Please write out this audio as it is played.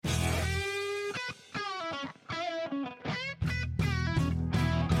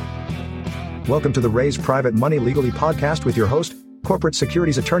Welcome to the Raise Private Money Legally podcast with your host, corporate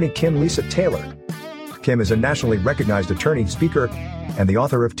securities attorney Kim Lisa Taylor. Kim is a nationally recognized attorney, speaker, and the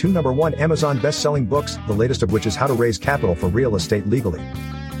author of 2 #1 Amazon best-selling books, the latest of which is How to Raise Capital for Real Estate Legally.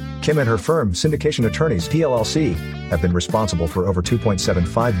 Kim and her firm, Syndication Attorneys PLLC, have been responsible for over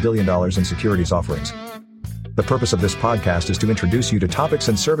 $2.75 billion in securities offerings. The purpose of this podcast is to introduce you to topics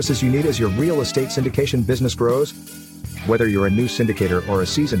and services you need as your real estate syndication business grows. Whether you're a new syndicator or a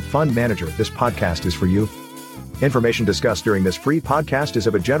seasoned fund manager, this podcast is for you. Information discussed during this free podcast is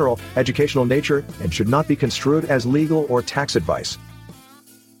of a general, educational nature and should not be construed as legal or tax advice.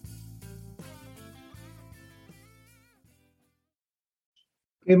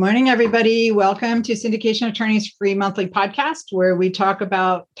 Good morning, everybody. Welcome to Syndication Attorneys' free monthly podcast, where we talk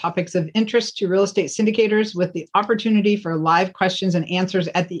about topics of interest to real estate syndicators with the opportunity for live questions and answers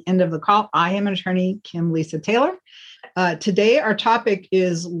at the end of the call. I am attorney Kim Lisa Taylor. Today, our topic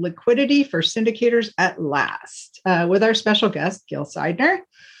is liquidity for syndicators at last, with our special guest, Gil Seidner.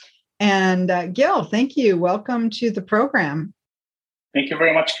 And Gil, thank you. Welcome to the program. Thank you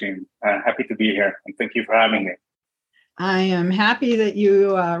very much, Kim. Happy to be here, and thank you for having me. I am happy that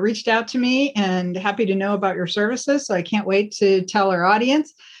you reached out to me and happy to know about your services. So I can't wait to tell our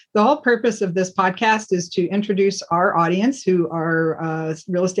audience. The whole purpose of this podcast is to introduce our audience who are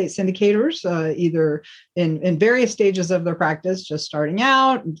real estate syndicators, either in various stages of their practice, just starting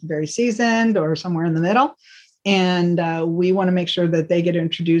out, very seasoned, or somewhere in the middle. And we want to make sure that they get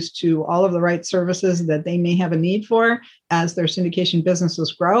introduced to all of the right services that they may have a need for as their syndication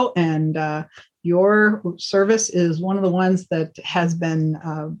businesses grow. And your service is one of the ones that has been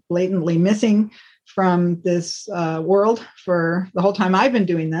blatantly missing from this world for the whole time I've been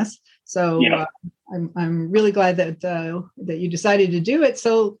doing this. So yeah. I'm really glad that you decided to do it.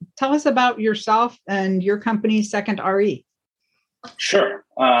 So tell us about yourself and your company, Second RE. Sure.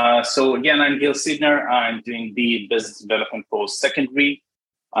 So again, I'm Gil Seidner. I'm doing the business development for Second RE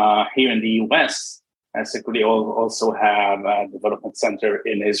here in the US. And Second RE also have a development center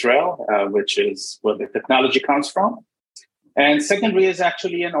in Israel, which is where the technology comes from. And Second RE is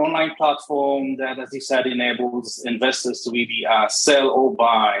actually an online platform that, as you said, enables investors to really sell or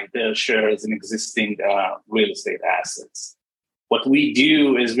buy their shares in existing real estate assets. What we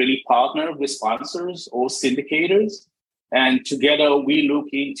do is really partner with sponsors or syndicators, and together we look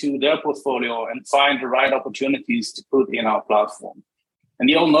into their portfolio and find the right opportunities to put in our platform. And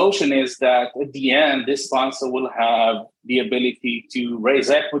the whole notion is that at the end, this sponsor will have the ability to raise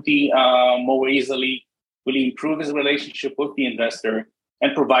equity more easily, really improve his relationship with the investor,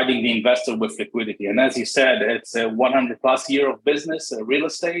 and providing the investor with liquidity. And as you said, it's a 100 plus year of business, real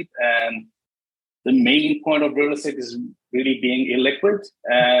estate. And the main point of real estate is really being illiquid.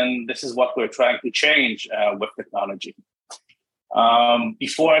 And this is what we're trying to change with technology.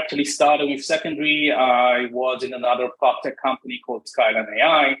 Before I actually started with Second RE, I was in another PropTech company called Skyline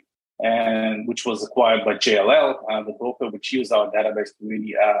AI, and which was acquired by JLL, the broker which used our database to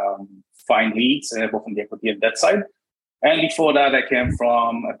really find leads, both on the equity and debt side. And before that, I came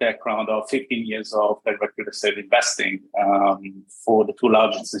from a background of 15 years of direct real estate investing for the 2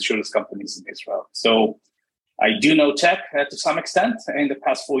 largest insurance companies in Israel. So I do know tech to some extent. In the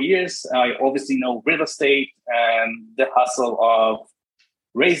past 4 years, I obviously know real estate and the hustle of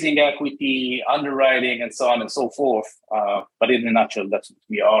raising equity, underwriting, and so on and so forth. But in a nutshell, that's what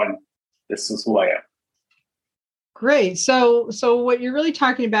we are, and this is who I am. Great. So what you're really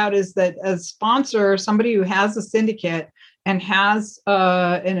talking about is that as sponsor, somebody who has a syndicate and has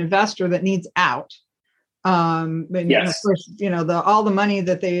an investor that needs out. And yes. Of course, all the money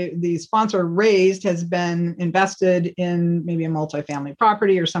that the sponsor raised has been invested in maybe a multifamily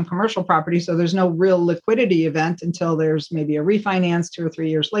property or some commercial property. So there's no real liquidity event until there's maybe a refinance 2 or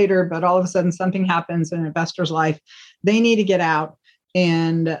 3 years later. But all of a sudden, something happens in an investor's life. They need to get out.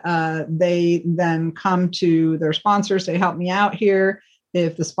 And they then come to their sponsor, say, help me out here.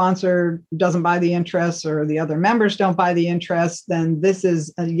 If the sponsor doesn't buy the interest or the other members don't buy the interest, then this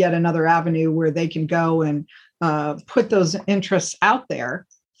is yet another avenue where they can go and put those interests out there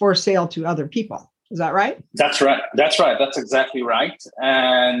for sale to other people. Is that right? That's right. That's exactly right.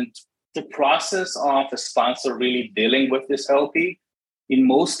 And the process of a sponsor really dealing with this LP, in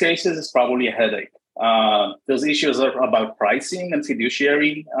most cases, is probably a headache. Those issues are about pricing and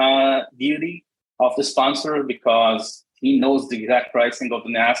fiduciary duty of the sponsor, because he knows the exact pricing of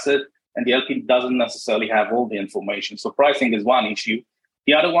an asset and the LP doesn't necessarily have all the information. So pricing is one issue.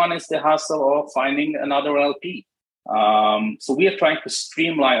 The other one is the hassle of finding another LP. So we are trying to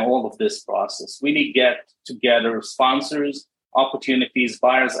streamline all of this process, really get together sponsors, opportunities,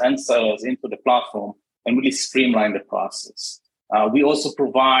 buyers and sellers into the platform and really streamline the process. We also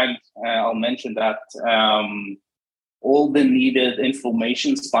provide, I'll mention that, all the needed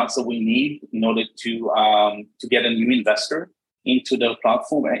information sponsor we need in order to get a new investor into their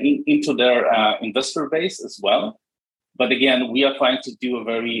platform, into their investor base as well. But again, we are trying to do a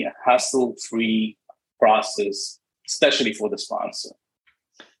very hassle-free process, especially for the sponsor.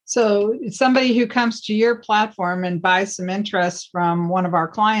 So somebody who comes to your platform and buys some interest from one of our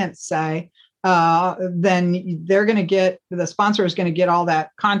clients, say, then they're going to get, the sponsor is going to get all that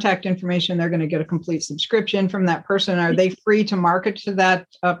contact information. They're going to get a complete subscription from that person. Are they free to market to that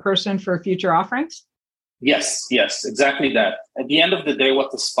person for future offerings? Yes, exactly that. At the end of the day,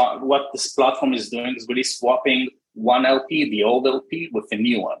 what this platform is doing is really swapping one LP, the old LP, with a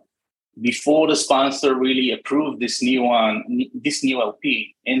new one. Before the sponsor really approved this new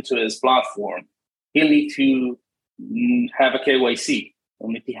LP into his platform, he'll need to have a KYC. He'll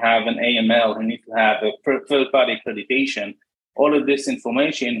need to have an AML. He'll need to have a third-party accreditation. All of this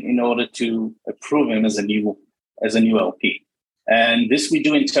information in order to approve him as a new LP. And this we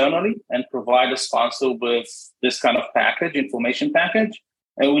do internally and provide a sponsor with this kind of information package.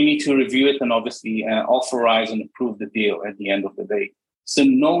 And we need to review it and obviously authorize and approve the deal at the end of the day. So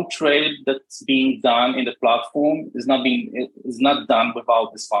no trade that's being done in the platform is not done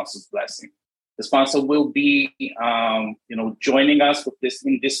without the sponsor's blessing. The sponsor will be, joining us with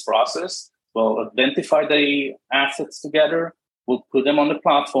in this process. We'll identify the assets together. We'll put them on the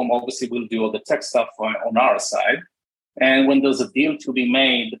platform. Obviously, we'll do all the tech stuff on our side. And when there's a deal to be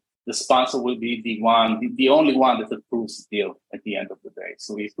made, the sponsor will be the only one that approves the deal at the end of the day.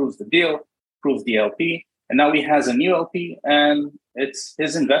 So he approves the deal, approves the LP, and now he has a new LP, and it's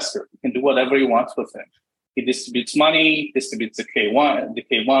his investor. He can do whatever he wants with him. He distributes money, distributes the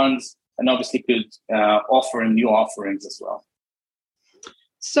K1s, and obviously could offer new offerings as well.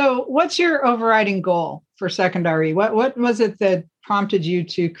 So what's your overriding goal for Secondary? What was it that prompted you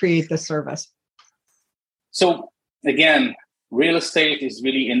to create this service? So again, real estate is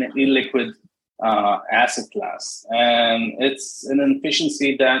really an illiquid asset class, and it's an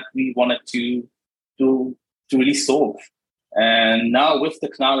inefficiency that we wanted to really solve. And now with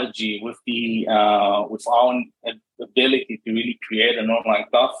technology, with our ability to really create an online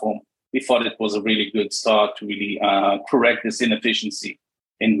platform, we thought it was a really good start to really correct this inefficiency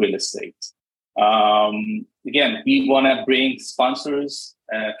in real estate. Again, we want to bring sponsors,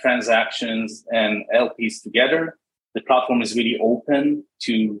 transactions, and LPs together. The platform is really open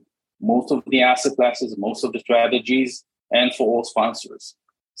to most of the asset classes, most of the strategies, and for all sponsors.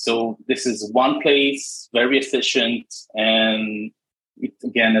 So this is one place, very efficient, and it,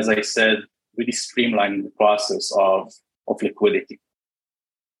 again, as I said, really streamlining the process of liquidity.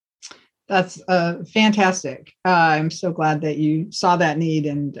 That's fantastic. I'm so glad that you saw that need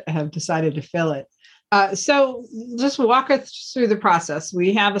and have decided to fill it. So just walk us through the process.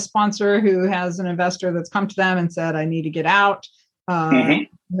 We have a sponsor who has an investor that's come to them and said, I need to get out.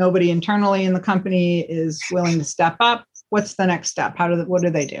 Nobody internally in the company is willing to step up. What's the next step? What do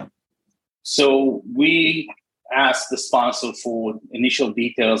they do? So we ask the sponsor for initial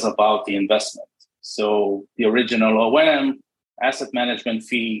details about the investment. So the original OM, asset management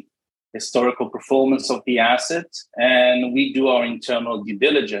fee, historical performance of the asset, and we do our internal due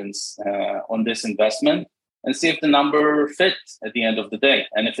diligence on this investment and see if the number fits at the end of the day,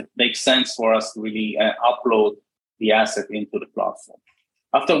 and if it makes sense for us to really upload the asset into the platform.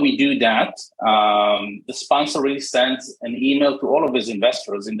 After we do that, the sponsor really sends an email to all of his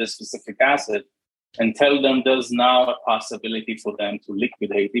investors in this specific asset and tell them there's now a possibility for them to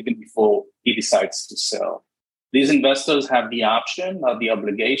liquidate even before he decides to sell. These investors have the option or the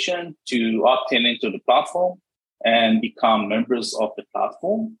obligation to opt into the platform and become members of the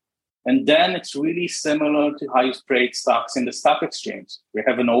platform. And then it's really similar to how you trade stocks in the stock exchange. We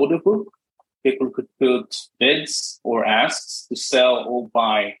have an order book. People could put bids or asks to sell or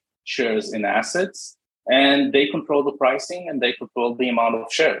buy shares in assets, and they control the pricing and they control the amount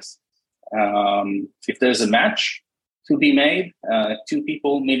of shares. If there's a match to be made, two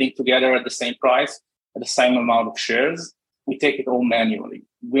people meeting together at the same price, at the same amount of shares, we take it all manually.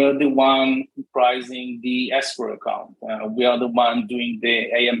 We're the one comprising the escrow account. We are the one doing the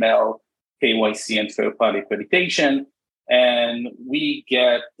AML, KYC, and third-party accreditation. And we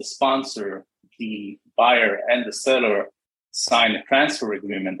get the sponsor, the buyer, and the seller sign a transfer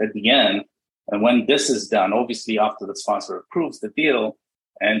agreement at the end. And when this is done, obviously after the sponsor approves the deal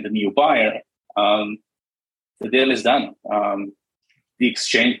and the new buyer, the deal is done. The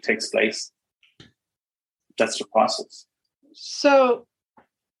exchange takes place. That's the process. So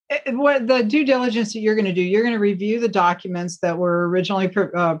what the due diligence that you're going to do, you're going to review the documents that were originally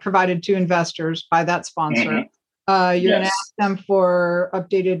provided to investors by that sponsor. You're going to Yes. ask them for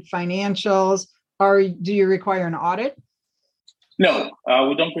updated financials. Do you require an audit? No,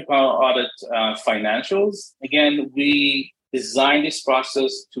 we don't require audit financials. Again, we design this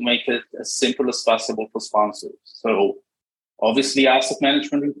process to make it as simple as possible for sponsors. So obviously, asset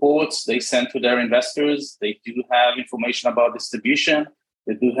management reports, they send to their investors. They do have information about distribution.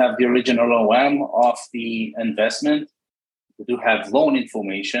 They do have the original OM of the investment. They do have loan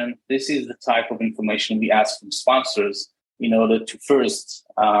information. This is the type of information we ask from sponsors in order to first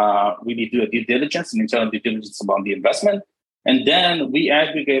really do a due diligence, an internal due diligence about the investment. And then we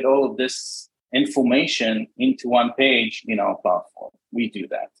aggregate all of this information into one page in our platform. We do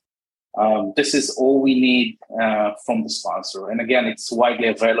that. This is all we need from the sponsor. And again, it's widely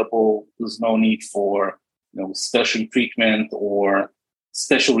available. There's no need for special treatment or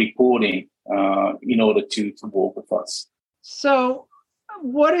special reporting in order to work with us. So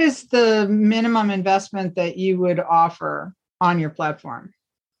what is the minimum investment that you would offer on your platform?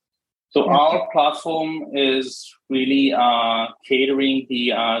 So our platform is really catering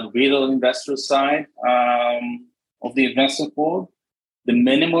the real investor side of the investment world. The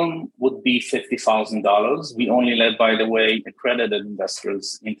minimum would be $50,000. We only let, by the way, accredited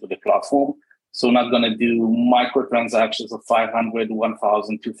investors into the platform. So we're not going to do micro transactions of $500,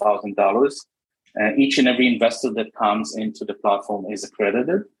 $1,000, $2,000. Each and every investor that comes into the platform is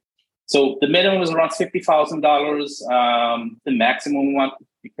accredited. So the minimum is around $50,000. The maximum we want to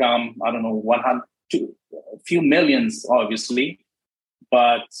become, a few millions, obviously.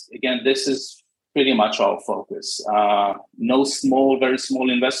 But again, this is pretty much our focus. No small, very small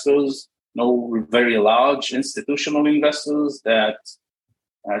investors, no very large institutional investors that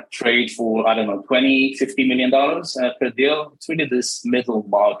trade for, $20, $50 million per deal. It's really this middle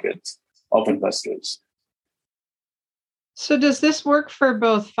market of investors. So does this work for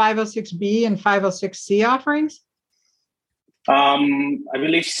both 506B and 506C offerings? I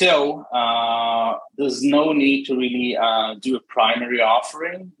believe so. There's no need to really do a primary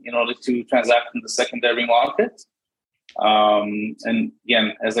offering in order to transact in the secondary market. And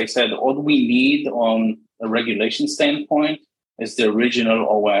again, as I said, all we need on a regulation standpoint is the original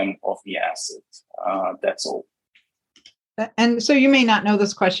OM of the asset. That's all. And so you may not know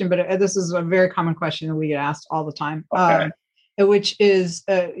this question, but this is a very common question that we get asked all the time. Okay. Which is,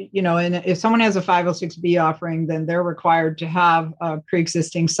 and if someone has a 506B offering, then they're required to have a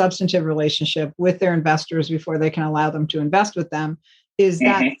pre-existing substantive relationship with their investors before they can allow them to invest with them. Is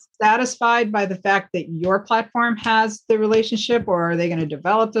that satisfied by the fact that your platform has the relationship, or are they going to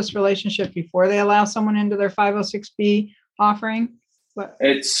develop this relationship before they allow someone into their 506B offering?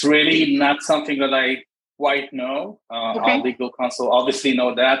 It's really not something that I quite know. Okay. Our legal counsel obviously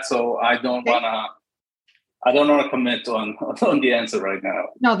know that, so I don't want to commit on the answer right now.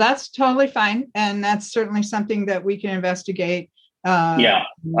 No, that's totally fine. And that's certainly something that we can investigate.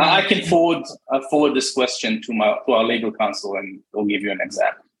 I can forward this question to our legal counsel, and we'll give you an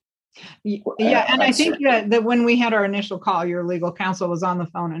exact and answer. I think that when we had our initial call, your legal counsel was on the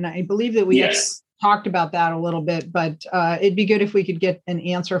phone, and I believe that we talked about that a little bit, but it'd be good if we could get an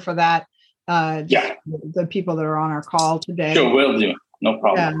answer for that. The people that are on our call today. Sure, will do. No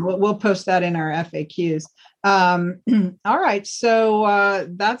problem. Yeah, we'll post that in our FAQs. All right. So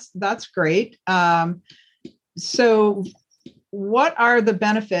that's great. So what are the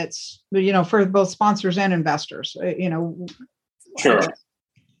benefits, for both sponsors and investors? Sure.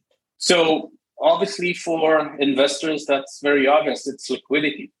 So obviously for investors, that's very obvious. It's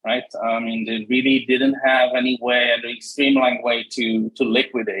liquidity, right? I mean, they really didn't have any way, a streamlined way to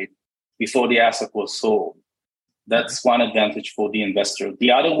liquidate before the asset was sold. That's one advantage for the investor.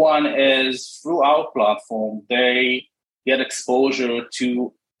 The other one is through our platform, they get exposure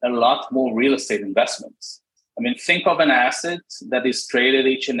to a lot more real estate investments. I mean, think of an asset that is traded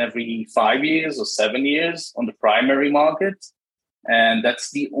each and every 5 years or 7 years on the primary market. And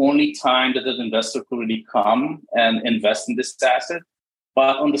that's the only time that an investor could really come and invest in this asset.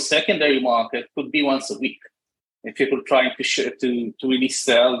 But on the secondary market, could be once a week. If people trying to really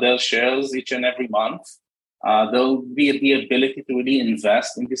sell their shares each and every month, there'll be the ability to really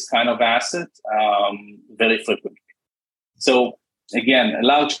invest in this kind of asset very frequently. So again, a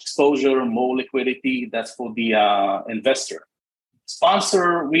large exposure, more liquidity, that's for the investor.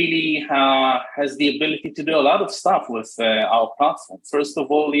 Sponsor really has the ability to do a lot of stuff with our platform. First of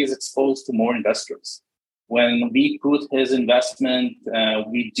all, he is exposed to more investors. When we put his investment,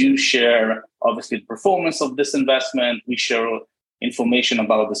 we do share, obviously, the performance of this investment. We share information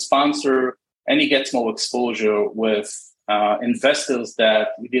about the sponsor, and he gets more exposure with investors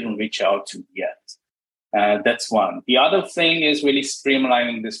that we didn't reach out to yet. That's one. The other thing is really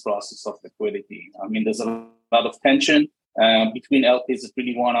streamlining this process of liquidity. I mean, there's a lot of tension between LPs that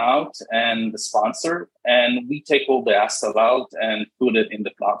really want out and the sponsor. And we take all the hassle out and put it in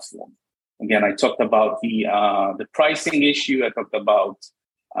the platform. Again, I talked about the pricing issue. I talked about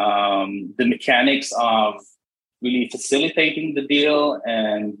the mechanics of really facilitating the deal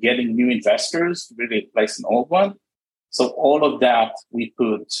and getting new investors to really replace an old one. So all of that we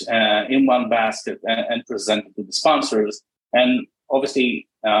put in one basket and present it to the sponsors. And obviously,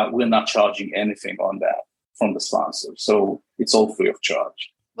 we're not charging anything on that from the sponsor. So it's all free of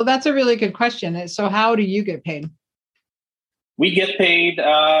charge. Well, that's a really good question. So how do you get paid? We get paid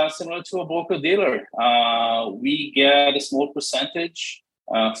similar to a broker-dealer. We get a small percentage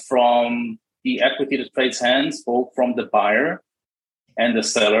from the equity that trades hands, both from the buyer and the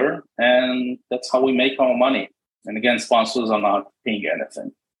seller. And that's how we make our money. And again, sponsors are not paying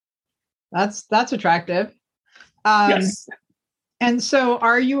anything. That's attractive. Yes. And so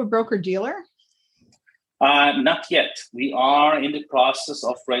are you a broker-dealer? Not yet. We are in the process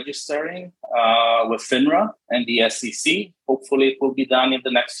of registering with FINRA and the SEC. Hopefully it will be done in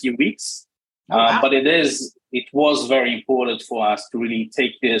the next few weeks. Wow. But it was very important for us to really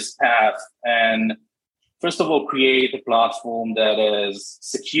take this path and, first of all, create a platform that is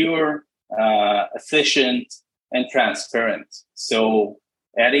secure, efficient, and transparent. So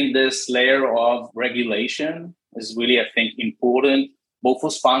adding this layer of regulation is really, I think, important, both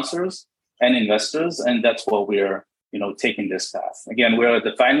for sponsors and investors. And that's why we're, taking this path. Again, we're at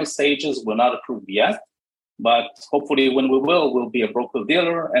the final stages. We're not approved yet, but hopefully when we will, we'll be a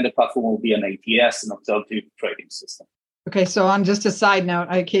broker-dealer and the platform will be an ATS, an alternative trading system. Okay, so on just a side note,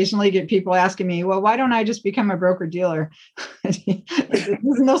 I occasionally get people asking me, well, why don't I just become a broker-dealer? There's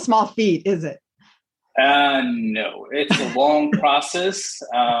no small feat, is it? No, it's a long process.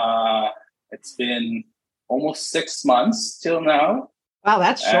 It's been almost 6 months till now. Wow,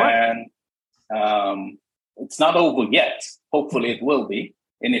 that's short. And it's not over yet. Hopefully it will be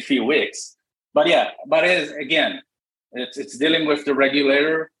in a few weeks. But it's dealing with the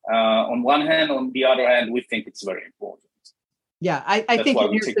regulator on one hand. On the other hand, we think it's very important. Yeah, I That's think why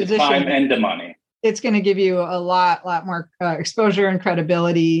in we your take position, the time and the money. It's going to give you a lot more exposure and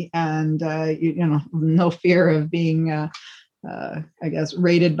credibility, and no fear of being,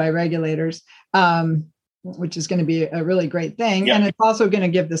 rated by regulators, which is going to be a really great thing. Yeah. And it's also going to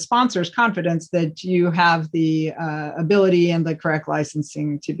give the sponsors confidence that you have the ability and the correct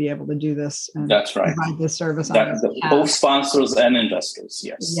licensing to be able to do this. And that's right. Provide this service. Both sponsors and investors.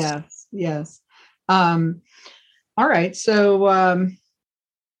 Yes. Yes. All right. So.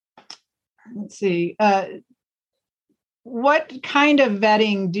 Let's see. What kind of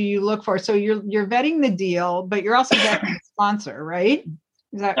vetting do you look for? So you're vetting the deal, but you're also vetting the sponsor, right?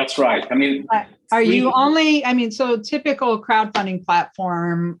 That's right. I mean, so typical crowdfunding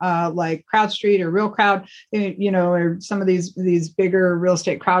platform like CrowdStreet or RealCrowd, or some of these bigger real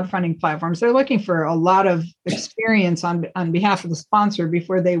estate crowdfunding platforms, they're looking for a lot of experience on behalf of the sponsor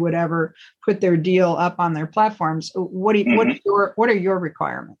before they would ever put their deal up on their platforms. What are your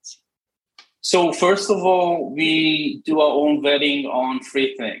requirements? So first of all, we do our own vetting on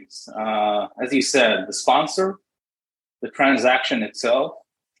 3 things. As you said, the sponsor, the transaction itself,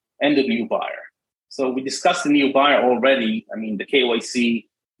 and the new buyer. So we discussed the new buyer already. I mean, the KYC,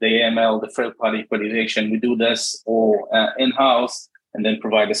 the AML, the third-party accreditation, we do this all in-house and then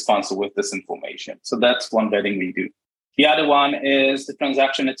provide the sponsor with this information. So that's one vetting we do. The other one is the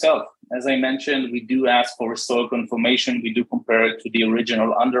transaction itself. As I mentioned, we do ask for historical information. We do compare it to the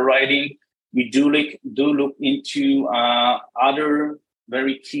original underwriting. We do look into other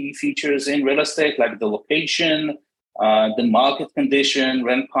very key features in real estate, like the location, the market condition,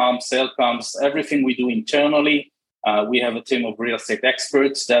 rent comps, sale comps, everything we do internally. We have a team of real estate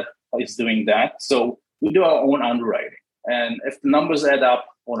experts that is doing that. So we do our own underwriting. And if the numbers add up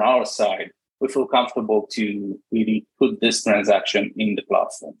on our side, we feel comfortable to really put this transaction in the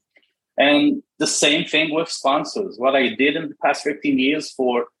platform. And the same thing with sponsors. What I did in the past 15 years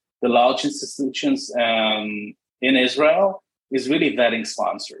for the large institutions in Israel is really vetting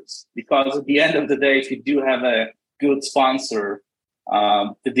sponsors. Because at the end of the day, if you do have a good sponsor,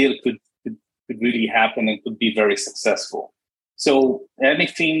 the deal could really happen and could be very successful. So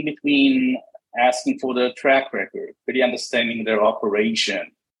anything between asking for their track record, really understanding their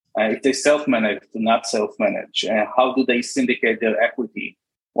operation, if they self-manage, do not self-manage, how do they syndicate their equity?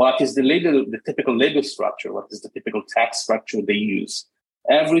 What is the typical legal structure? What is the typical tax structure they use?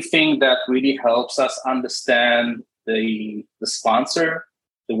 Everything that really helps us understand the sponsor,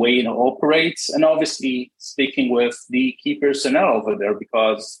 the way it operates, and obviously speaking with the key personnel over there,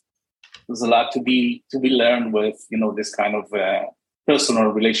 because there's a lot to be learned with, this kind of personal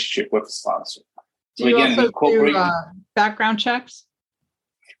relationship with the sponsor. Do you again, also do background checks?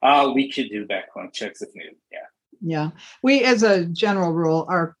 We could do background checks if needed. Yeah. Yeah. We, as a general rule,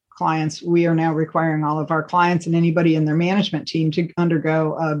 our clients, we are now requiring all of our clients and anybody in their management team to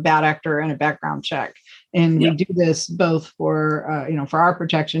undergo a bad actor and a background check. And we do this both for, for our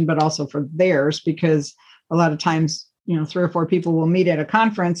protection, but also for theirs, because a lot of times, 3 or 4 people will meet at a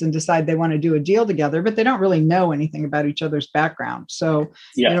conference and decide they want to do a deal together, but they don't really know anything about each other's background. So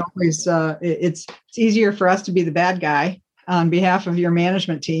it always, it's easier for us to be the bad guy on behalf of your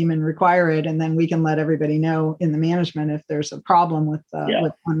management team and require it. And then we can let everybody know in the management if there's a problem with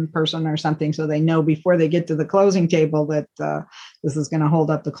one person or something, so they know before they get to the closing table that this is going to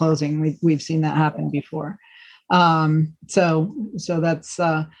hold up the closing. We've seen that happen before. So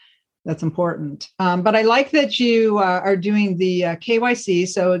that's important. But I like that you are doing the KYC.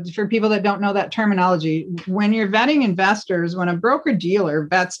 So for people that don't know that terminology, when you're vetting investors, when a broker dealer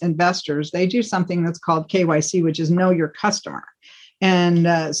vets investors, they do something that's called KYC, which is know your customer.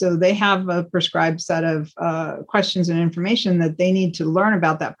 And so they have a prescribed set of questions and information that they need to learn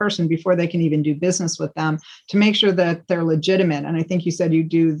about that person before they can even do business with them, to make sure that they're legitimate. And I think you said you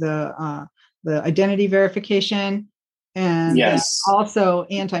do the identity verification, and also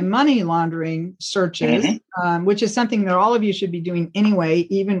anti-money laundering searches, which is something that all of you should be doing anyway.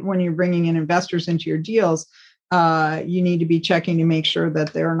 Even when you're bringing in investors into your deals, you need to be checking to make sure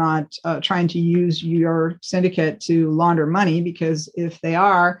that they're not trying to use your syndicate to launder money, because if they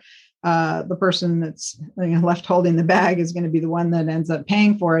are, the person that's left holding the bag is going to be the one that ends up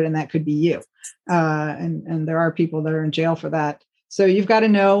paying for it, and that could be you. And there are people that are in jail for that. So you've got to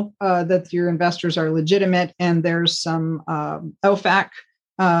know that your investors are legitimate, and there's some OFAC,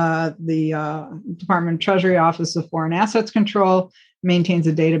 the Department of Treasury Office of Foreign Assets Control, maintains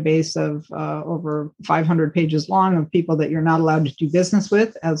a database of over 500 pages long of people that you're not allowed to do business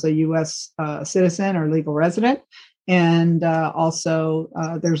with as a U.S. Citizen or legal resident. And also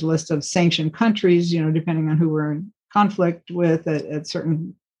there's a list of sanctioned countries, depending on who we're in conflict with at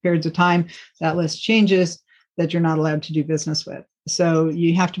certain periods of time. That list changes, that you're not allowed to do business with. So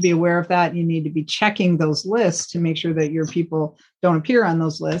you have to be aware of that. You need to be checking those lists to make sure that your people don't appear on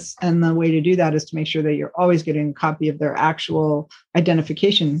those lists. And the way to do that is to make sure that you're always getting a copy of their actual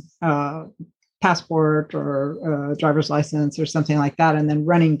identification, passport or driver's license or something like that, and then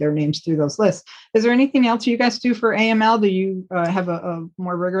running their names through those lists. Is there anything else you guys do for AML? Do you have a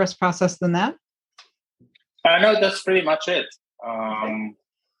more rigorous process than that? No, that's pretty much it.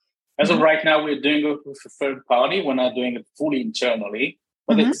 As of right now, we're doing it with a third party. We're not doing it fully internally,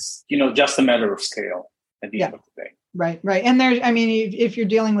 but it's, just a matter of scale at the end of the day. Right. And if you're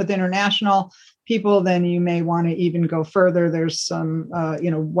dealing with international people, then you may want to even go further. There's some,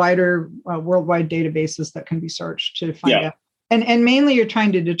 wider worldwide databases that can be searched to find out. And mainly you're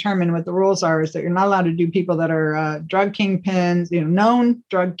trying to determine what the rules are, is that you're not allowed to do people that are drug kingpins, known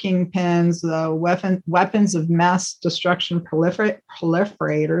drug kingpins, weapons of mass destruction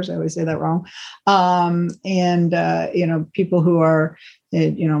proliferators. I always say that wrong. And people who are,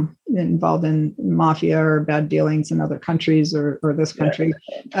 involved in mafia or bad dealings in other countries or this country.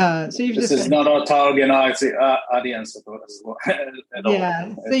 So this is not our target audience at all.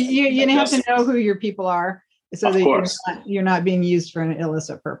 So you have to know who your people are, so that you're not being used for an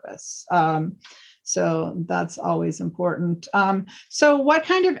illicit purpose. So that's always important. So what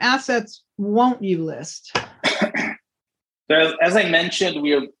kind of assets won't you list? As I mentioned,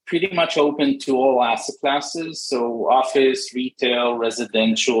 we are pretty much open to all asset classes. So office, retail,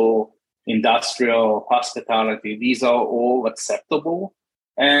 residential, industrial, hospitality, these are all acceptable.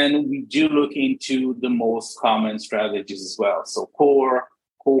 And we do look into the most common strategies as well. So core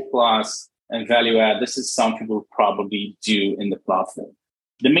plus, and value add. This is something we'll probably do in the platform.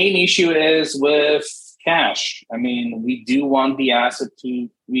 The main issue is with cash. We do want the asset to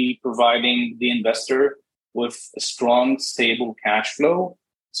be providing the investor with a strong, stable cash flow.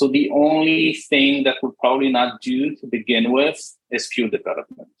 So the only thing that we'll probably not do to begin with is pure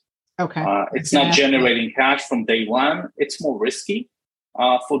development. Okay. It's not generating cash from day one. It's more risky.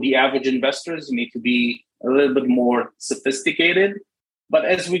 For the average investors, you need to be a little bit more sophisticated. But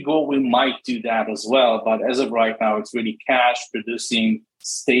as we go, we might do that as well. But as of right now, it's really cash producing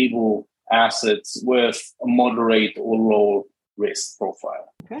stable assets with a moderate or low risk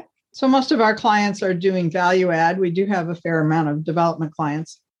profile. Okay. So most of our clients are doing value add. We do have a fair amount of development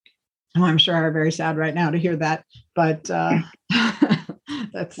clients, who I'm sure are very sad right now to hear that. But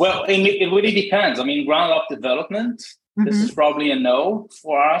that's... Well, it really depends. Ground up development, this is probably a no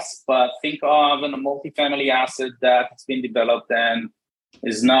for us. But think of a multifamily asset that's been developed and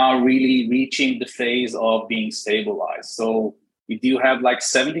is now really reaching the phase of being stabilized. So We do have like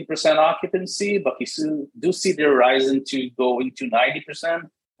 70% occupancy, but you do see the horizon to go into 90%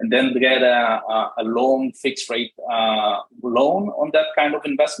 and then get a long fixed rate loan on that kind of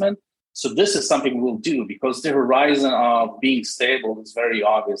investment. So this is something we'll do because the horizon of being stable is very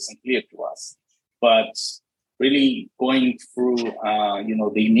obvious and clear to us. But really going through,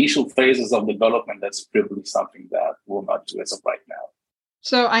 the initial phases of development, that's probably something that we'll not do as of right now.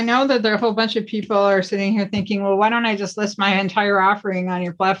 So I know that there are a whole bunch of people are sitting here thinking, well, why don't I just list my entire offering on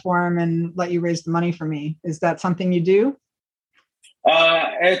your platform and let you raise the money for me? Is that something you do?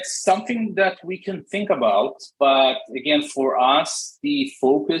 It's something that we can think about. But again, for us, the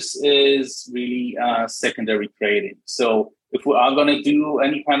focus is really secondary trading. So if we are going to do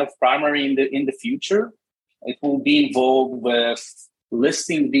any kind of primary in the future, it will be involved with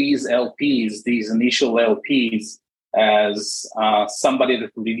listing these LPs, these initial LPs, as somebody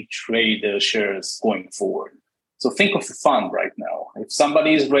that will really trade their shares going forward. So think of a fund right now. If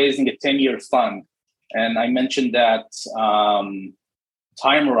somebody is raising a 10-year fund, and I mentioned that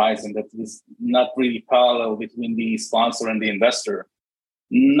time horizon that is not really parallel between the sponsor and the investor,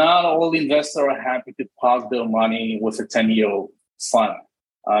 not all investors are happy to park their money with a 10-year fund.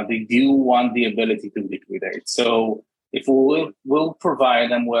 They do want the ability to liquidate. So if we'll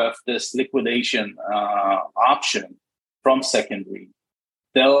provide them with this liquidation option from secondary,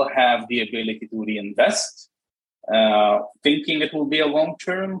 they'll have the ability to reinvest, thinking it will be a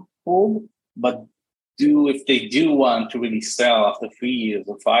long-term hold, but if they do want to really sell after 3 years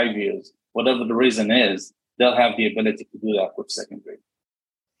or 5 years, whatever the reason is, they'll have the ability to do that with secondary.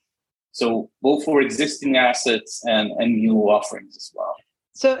 So both for existing assets and new offerings as well.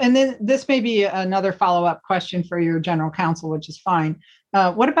 So, and then this may be another follow-up question for your general counsel, which is fine.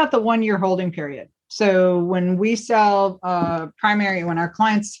 What about the 1-year holding period? So when we sell when our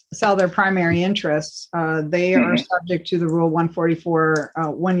clients sell their primary interests, they are subject to the Rule 144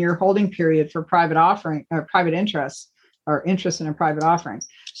 1-year holding period for private interests or interest in a private offering.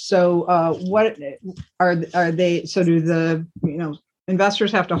 So what are they? So do the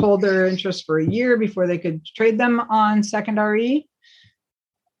investors have to hold their interests for a year before they could trade them on secondary?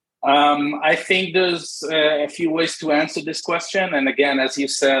 I think there's a few ways to answer this question. And again, as you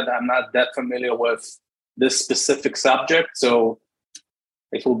said, I'm not that familiar with this specific subject. So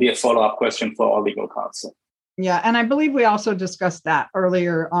it will be a follow-up question for our legal counsel. Yeah. And I believe we also discussed that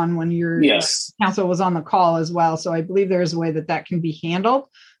earlier on when your counsel was on the call as well. So I believe there is a way that can be handled.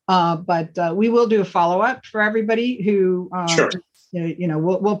 But we will do a follow-up for everybody who, sure.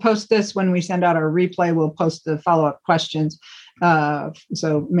 We'll post this when we send out our replay. We'll post the follow-up questions.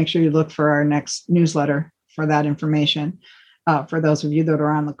 So make sure you look for our next newsletter for that information for those of you that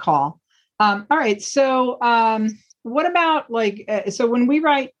are on the call. All right. So what about so when we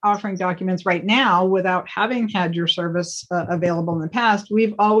write offering documents right now, without having had your service available in the past,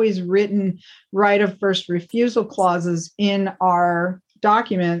 we've always written right of first refusal clauses in our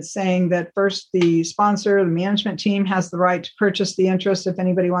documents saying that first the sponsor, the management team has the right to purchase the interest if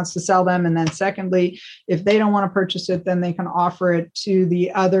anybody wants to sell them. And then secondly, if they don't want to purchase it, then they can offer it to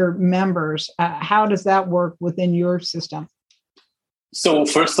the other members. How does that work within your system? So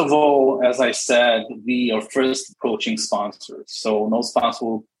first of all, as I said, we are first approaching sponsors. So no sponsor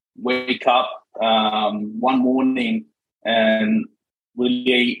will wake up one morning and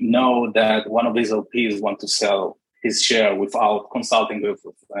really know that one of these LPs want to sell his share without consulting with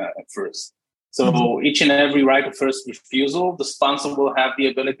first. So each and every right of first refusal, the sponsor will have the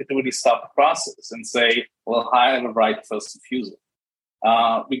ability to really stop the process and say, well, I have a right of first refusal.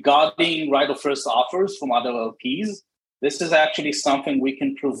 Regarding right of first offers from other LPs, this is actually something we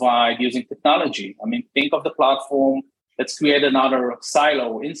can provide using technology. I mean, think of the platform. Let's create another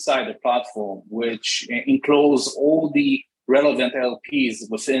silo inside the platform, which enclose all the relevant LPs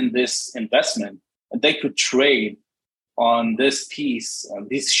within this investment, and they could trade on this piece,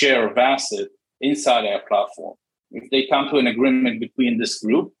 this share of asset inside our platform. If they come to an agreement between this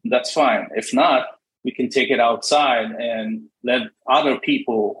group, that's fine. If not, we can take it outside and let other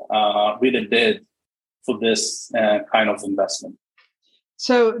people really bid for this kind of investment.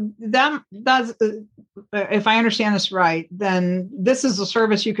 So that's if I understand this right, then this is a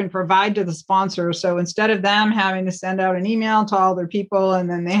service you can provide to the sponsor. So instead of them having to send out an email to all their people and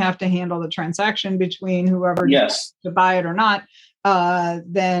then they have to handle the transaction between whoever yes. to buy it or not,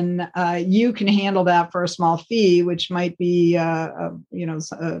 then you can handle that for a small fee, which might be a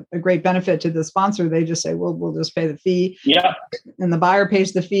great benefit to the sponsor. They just say, well, we'll just pay the fee. Yeah. And the buyer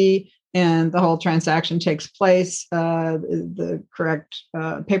pays the fee. And the whole transaction takes place. The correct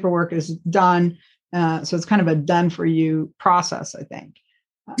paperwork is done. So it's kind of a done for you process, I think.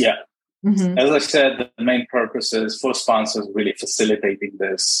 Yeah. Mm-hmm. As I said, the main purpose is for sponsors really facilitating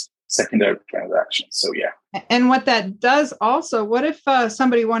this secondary transaction. So yeah. And what that does also, what if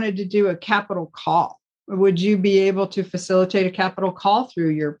somebody wanted to do a capital call? Would you be able to facilitate a capital call through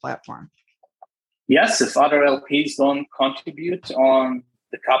your platform? Yes, if other LPs don't contribute on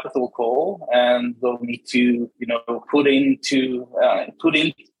the capital call and they'll need to,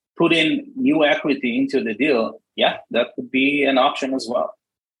 put in new equity into the deal, yeah, that would be an option as well.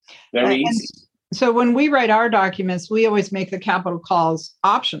 Very easy. So when we write our documents, we always make the capital calls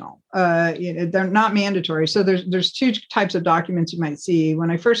optional. They're not mandatory. So there's two types of documents you might see.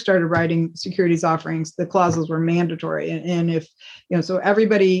 When I first started writing securities offerings, the clauses were mandatory. And if, so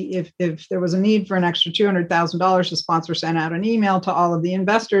everybody, if there was a need for an extra $200,000, the sponsor sent out an email to all of the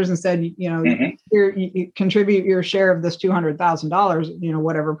investors and said, you contribute your share of this $200,000,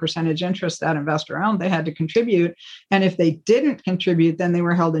 whatever percentage interest that investor owned, they had to contribute. And if they didn't contribute, then they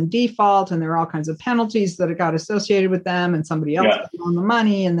were held in default, and there were all kinds of penalties that got associated with them, and somebody else owned the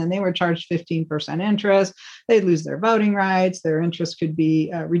money, and then they were charged 15% interest. They'd lose their voting rights. Their interest could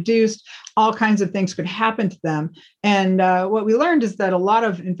be reduced. All kinds of things could happen to them. And what we learned is that a lot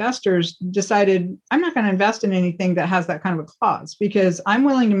of investors decided, I'm not going to invest in anything that has that kind of a clause, because I'm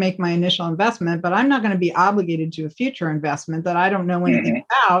willing to make my initial investment, but I'm not going to be obligated to a future investment that I don't know anything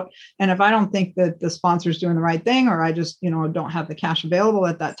about. And if I don't think that the sponsor's doing the right thing, or I just, don't have the cash available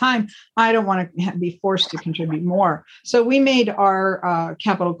at that time, I don't want to be forced to contribute more. So we made our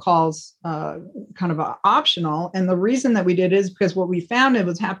capital calls kind of optional. And the reason that we did is because what we found it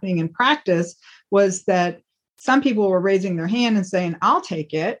was happening in practice was that some people were raising their hand and saying, I'll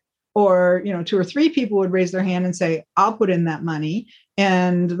take it. Or, 2 or 3 people would raise their hand and say, I'll put in that money.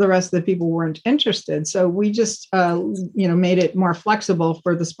 And the rest of the people weren't interested. So we just, made it more flexible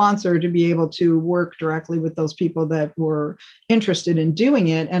for the sponsor to be able to work directly with those people that were interested in doing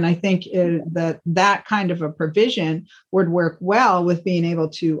it. And I think that kind of a provision would work well with being able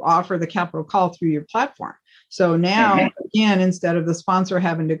to offer the capital call through your platform. So now, again, instead of the sponsor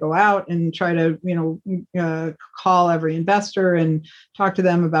having to go out and try to, call every investor and talk to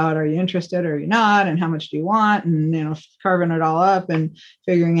them about, are you interested or are you not? And how much do you want? And, carving it all up and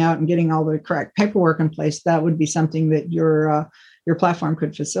figuring out and getting all the correct paperwork in place, that would be something that your platform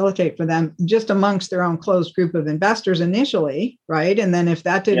could facilitate for them just amongst their own closed group of investors initially, right? And then if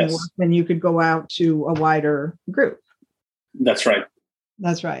that didn't work, then you could go out to a wider group. That's right.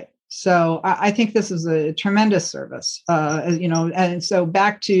 That's right. So I think this is a tremendous service, and so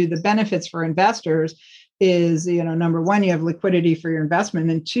back to the benefits for investors is, number one, you have liquidity for your investment,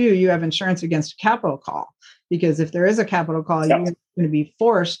 and 2, you have insurance against a capital call, because if there is a capital call, you're going to be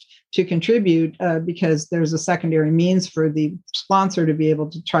forced to contribute because there's a secondary means for the sponsor to be able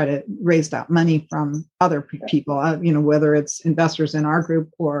to try to raise that money from other people, whether it's investors in our group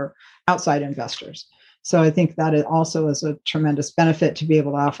or outside investors. So I think that it also is a tremendous benefit to be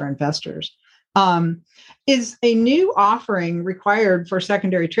able to offer investors. Is a new offering required for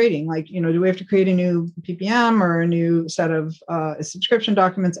secondary trading? Like, do we have to create a new PPM or a new set of subscription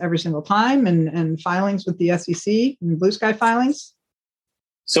documents every single time and filings with the SEC and Blue Sky filings?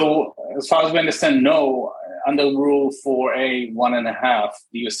 So as far as we understand, no. Under Rule 4A1.5,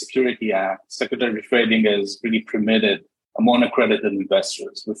 the U.S. Security Act, secondary trading is really permitted among accredited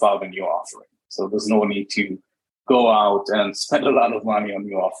investors without a new offering. So there's no need to go out and spend a lot of money on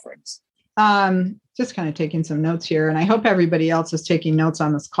new offerings. Just kind of taking some notes here, and I hope everybody else is taking notes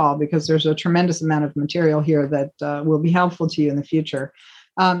on this call, because there's a tremendous amount of material here that will be helpful to you in the future.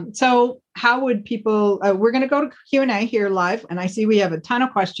 So how would people, we're going to go to Q&A here live, and I see we have a ton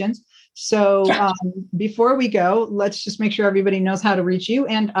of questions. So before we go, let's just make sure everybody knows how to reach you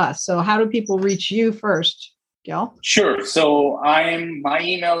and us. So how do people reach you first, Gil? Sure. So my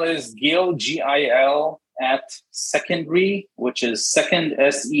email is Gil, Gil, at Secondre, which is second,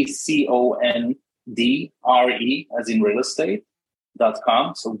 SECONDRE, as in real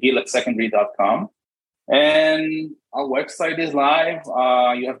estate.com. So Gil at secondre.com. And our website is live.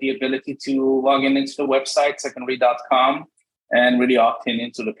 You have the ability to log into the website, secondre.com, and really opt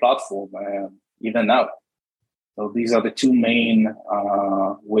into the platform even now. So these are the 2 main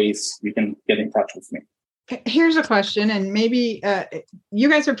ways you can get in touch with me. Here's a question, and maybe you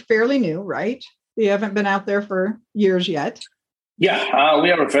guys are fairly new, right? You haven't been out there for years yet. Yeah, we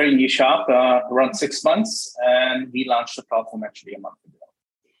are a very new shop, around 6 months, and we launched the platform actually a month ago.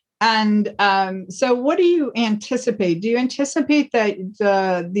 And so what do you anticipate? Do you anticipate that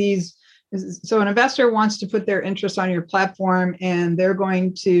so an investor wants to put their interest on your platform, and they're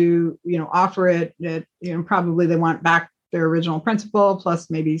going to, offer it at, probably they want back their original principal plus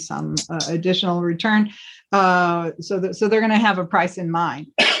maybe some additional return. So they're going to have a price in mind.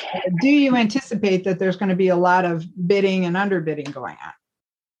 Do you anticipate that there's going to be a lot of bidding and underbidding going on?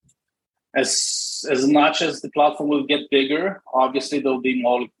 As much as the platform will get bigger, obviously there'll be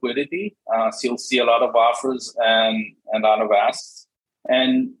more liquidity. So you'll see a lot of offers and a lot of asks.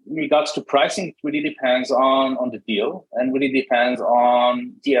 And in regards to pricing, it really depends on the deal and really depends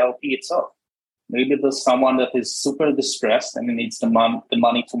on the LP itself. Maybe there's someone that is super distressed and needs the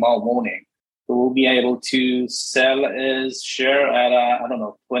money tomorrow morning. So we'll be able to sell his share at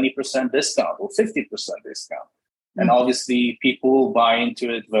 20% discount or 50% discount. And obviously, people will buy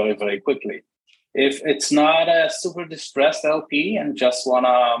into it very, very quickly. If it's not a super distressed LP and just want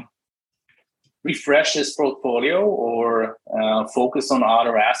to refresh his portfolio or focus on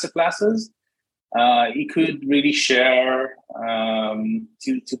other asset classes, he could really share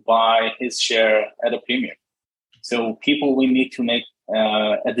to buy his share at a premium. So people will need to make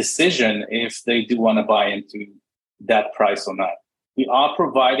a decision if they do want to buy into that price or not. We are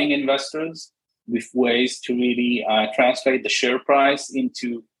providing investors with ways to really translate the share price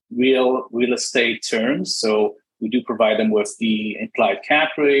into real estate terms. So we do provide them with the implied cap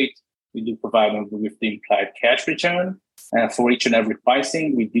rate. We do provide them with the implied cash return. For each and every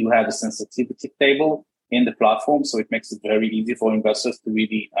pricing, we do have a sensitivity table in the platform. So it makes it very easy for investors to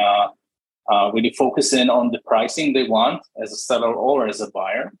really focus in on the pricing they want as a seller or as a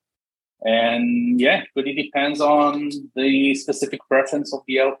buyer. And it really depends on the specific preference of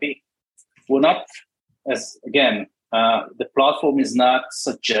the LP. We're not, the platform is not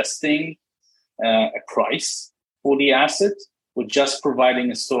suggesting a price for the asset. We're just providing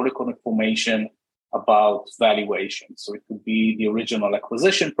historical information about valuation. So it could be the original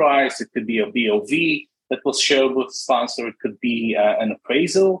acquisition price. It could be a BOV that was shared with the sponsor. It could be an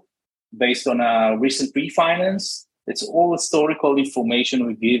appraisal based on a recent refinance. It's all historical information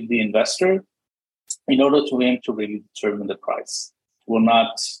we give the investor in order to aim to really determine the price. We're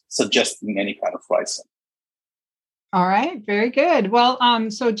not suggesting any kind of pricing. All right, very good. Well,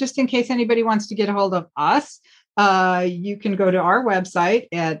 so just in case anybody wants to get a hold of us, you can go to our website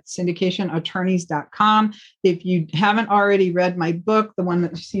at syndicationattorneys.com. If you haven't already read my book, the one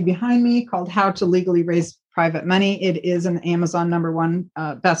that you see behind me called How to Legally Raise Private Money, it is an Amazon #1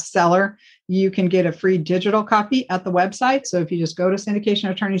 bestseller. You can get a free digital copy at the website. So if you just go to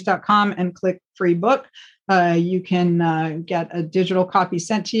syndicationattorneys.com and click free book, you can get a digital copy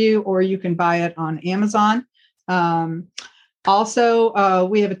sent to you, or you can buy it on Amazon. Also,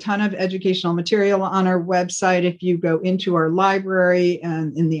 we have a ton of educational material on our website. If you go into our library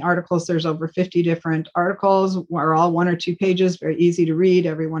and in the articles, there's over 50 different articles. We're all 1 or 2 pages, very easy to read.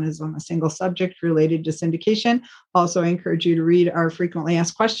 Everyone is on a single subject related to syndication. Also, I encourage you to read our frequently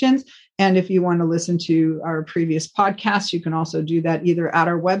asked questions. And if you want to listen to our previous podcasts, you can also do that either at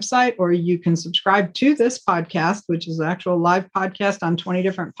our website, or you can subscribe to this podcast, which is an actual live podcast on 20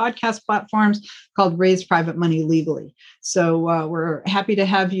 different podcast platforms called Raise Private Money Legally. So we're happy to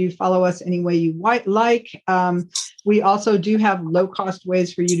have you follow us any way you like. We also do have low-cost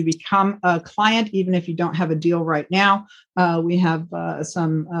ways for you to become a client, even if you don't have a deal right now. We have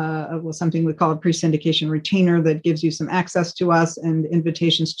something we call a pre-syndication retainer that gives you some access to us and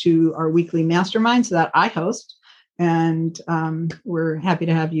invitations to our weekly masterminds that I host. And we're happy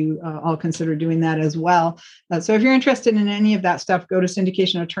to have you all consider doing that as well. So if you're interested in any of that stuff, go to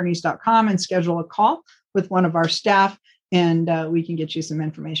syndicationattorneys.com and schedule a call with one of our staff, and we can get you some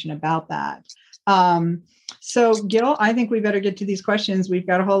information about that. So Gil, I think we better get to these questions. We've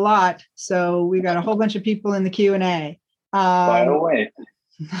got a whole lot. So we've got a whole bunch of people in the Q&A. By the way.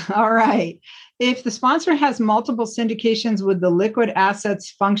 All right. If the sponsor has multiple syndications, would the liquid assets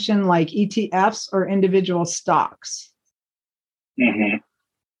function like ETFs or individual stocks? Mm-hmm.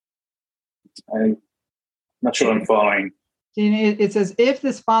 I'm not sure I'm following. It says, if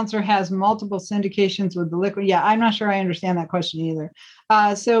the sponsor has multiple syndications with the liquid, I'm not sure I understand that question either.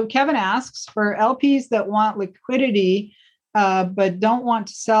 So Kevin asks, for LPs that want liquidity but don't want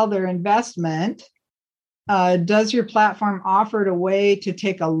to sell their investment, does your platform offer a way to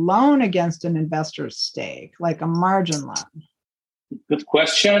take a loan against an investor's stake, like a margin loan? Good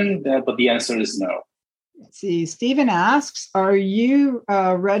question, but the answer is no. Let's see. Stephen asks, are you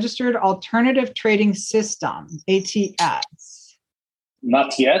a registered alternative trading system, ATS?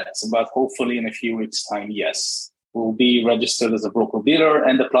 Not yet, but hopefully in a few weeks' time, yes. We'll be registered as a broker-dealer,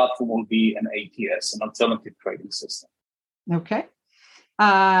 and the platform will be an ATS, an alternative trading system. Okay.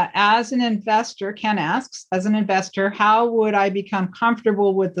 As an investor, Ken asks, as an investor, how would I become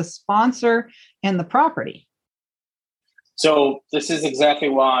comfortable with the sponsor and the property? So this is exactly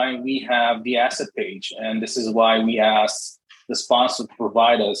why we have the asset page. And this is why we ask the sponsor to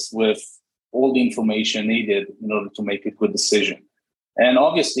provide us with all the information needed in order to make a good decision. And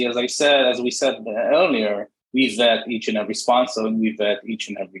obviously, as we said earlier, we vet each and every sponsor and we vet each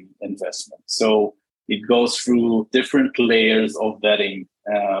and every investment. So it goes through different layers of vetting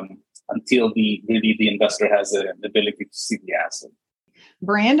until the investor has the ability to see the asset.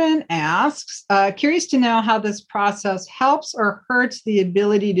 Brandon asks, curious to know how this process helps or hurts the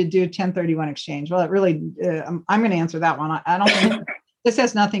ability to do 1031 exchange. Well, it really, I'm going to answer that one. I don't think this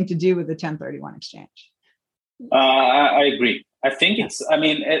has nothing to do with the 1031 exchange. I agree. I think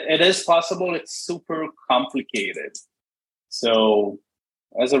it is possible. It's super complicated. So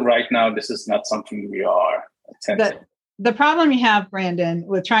as of right now, this is not something we are attempting. The problem you have, Brandon,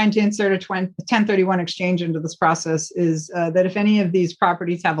 with trying to insert a 1031 exchange into this process is that if any of these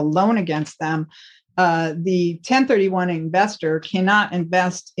properties have a loan against them, the 1031 investor cannot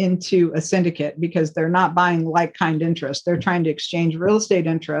invest into a syndicate because they're not buying like-kind interest. They're trying to exchange real estate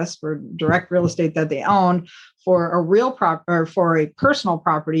interest for direct real estate that they own for a personal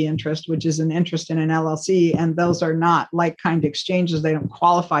property interest, which is an interest in an LLC, and those are not like-kind exchanges. They don't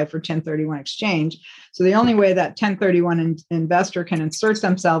qualify for 1031 exchange. So the only way that 1031 investor can insert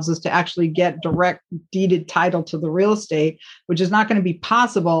themselves is to actually get direct deeded title to the real estate, which is not going to be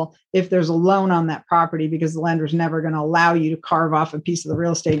possible if there's a loan on that property because the lender's never going to allow you to carve off a piece of the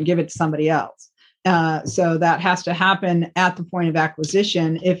real estate and give it to somebody else. So that has to happen at the point of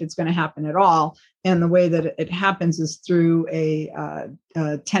acquisition if it's going to happen at all. And the way that it happens is through a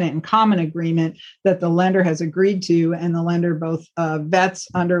tenant in common agreement that the lender has agreed to, and the lender both vets,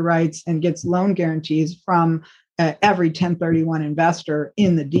 underwrites, and gets loan guarantees from every 1031 investor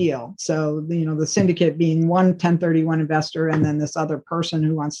in the deal. So, the syndicate being one 1031 investor and then this other person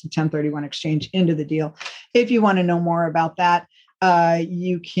who wants to 1031 exchange into the deal. If you want to know more about that,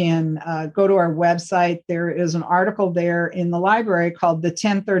 you can go to our website. There is an article there in the library called The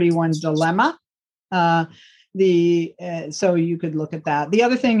 1031 Dilemma. So you could look at that. The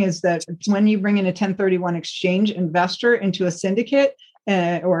other thing is that when you bring in a 1031 exchange investor into a syndicate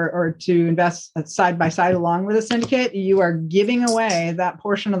or to invest side by side along with a syndicate, you are giving away that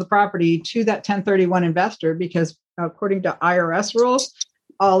portion of the property to that 1031 investor because according to IRS rules,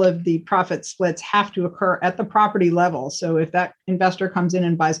 all of the profit splits have to occur at the property level. So if that investor comes in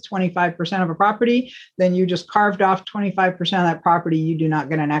and buys 25% of a property, then you just carved off 25% of that property. You do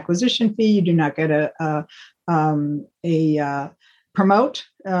not get an acquisition fee. You do not get a promote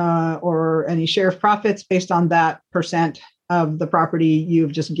or any share of profits based on that percent of the property.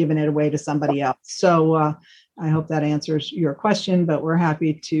 You've just given it away to somebody else. So I hope that answers your question, but we're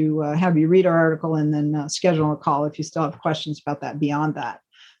happy to have you read our article and then schedule a call if you still have questions about that beyond that.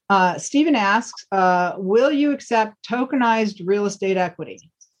 Stephen asks, will you accept tokenized real estate equity?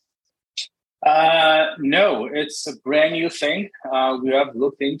 No, it's a brand new thing. We have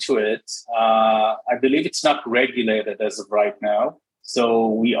looked into it. I believe it's not regulated as of right now. So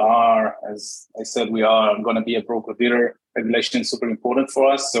we are, as I said, we are going to be a broker-dealer. Regulation is super important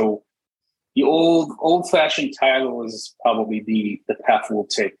for us. So the old-fashioned title is probably the path we'll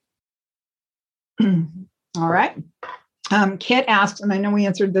take. All right. Kit asked, and I know we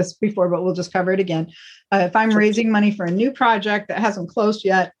answered this before, but we'll just cover it again. If I'm raising money for a new project that hasn't closed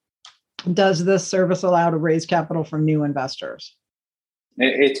yet, does this service allow to raise capital from new investors?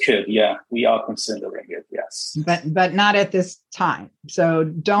 It could, yeah. We are considering it, yes. But not at this time. So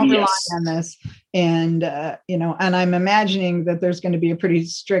don't rely on this. And, and I'm imagining that there's going to be a pretty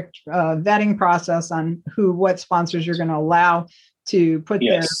strict vetting process on what sponsors you're going to allow to put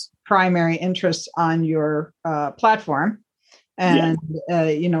their primary interests on your platform. And,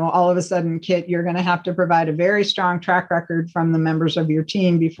 all of a sudden, Kit, you're going to have to provide a very strong track record from the members of your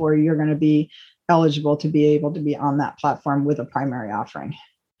team before you're going to be eligible to be able to be on that platform with a primary offering.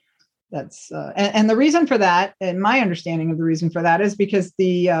 That's and the reason for that, and my understanding of the reason for that, is because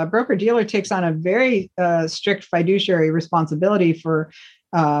the broker dealer takes on a very strict fiduciary responsibility for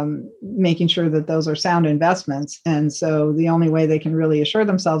making sure that those are sound investments. And so the only way they can really assure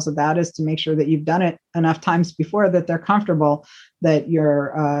themselves of that is to make sure that you've done it enough times before that they're comfortable that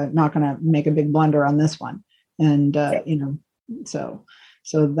you're not going to make a big blunder on this one. And,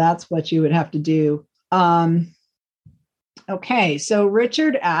 so that's what you would have to do. Okay, so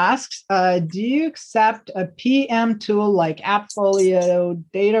Richard asks, do you accept a PM tool like AppFolio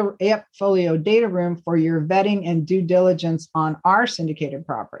Data Room for your vetting and due diligence on our syndicated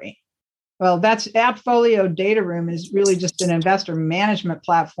property? Well, that's AppFolio Data Room is really just an investor management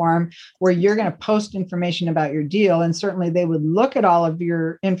platform where you're going to post information about your deal. And certainly they would look at all of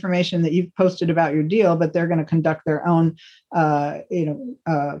your information that you've posted about your deal, but they're going to conduct their own,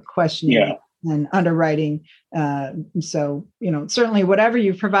 questioning and underwriting. So, certainly whatever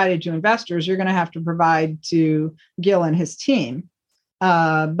you've provided to investors, you're going to have to provide to Gil and his team.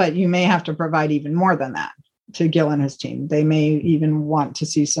 But you may have to provide even more than that to Gil and his team. They may even want to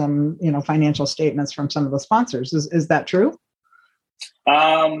see some, financial statements from some of the sponsors. Is that true?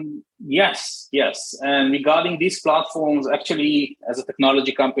 Yes. And regarding these platforms, actually, as a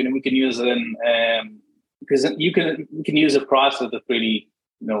technology company, we can use because we can use a process that really,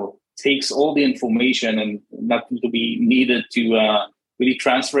 takes all the information and not to be needed to really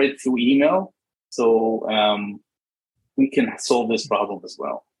transfer it through email. So we can solve this problem as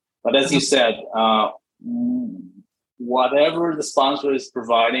well. But as you said, whatever the sponsor is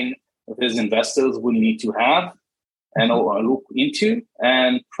providing his investors will need to have and look into,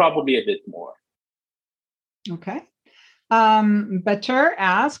 and probably a bit more. Okay. Batur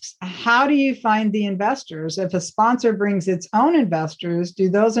asks, how do you find the investors? If a sponsor brings its own investors, do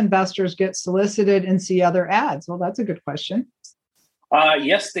those investors get solicited and see other ads? Well, that's a good question.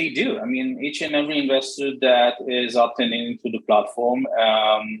 Yes, they do. I mean, each and every investor that is opting into the platform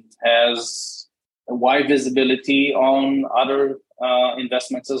has a wide visibility on other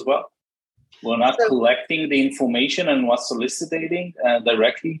investments as well. We're not collecting the information and what's soliciting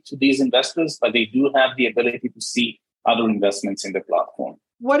directly to these investors, but they do have the ability to see other investments in the platform.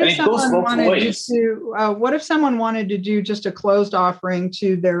 What if someone wanted to do just a closed offering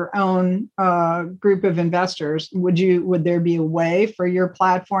to their own group of investors? Would there be a way for your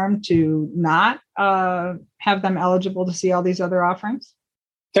platform to not have them eligible to see all these other offerings?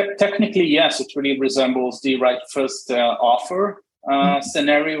 Technically, yes. It really resembles the right first offer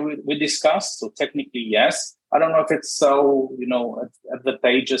scenario we discussed. So technically, yes. I don't know if it's so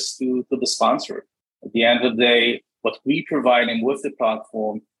advantageous to the sponsor. At the end of the day, what we provide him with the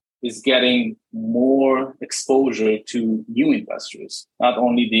platform is getting more exposure to new investors, not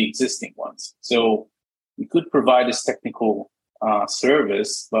only the existing ones. So we could provide this technical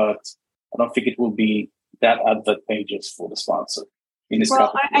service, but I don't think it will be that advantageous for the sponsor.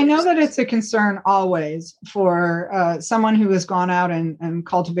 Well, I know that it's a concern always for someone who has gone out and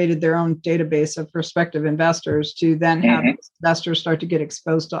cultivated their own database of prospective investors to then have investors start to get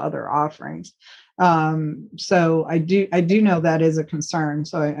exposed to other offerings. So I do know that is a concern.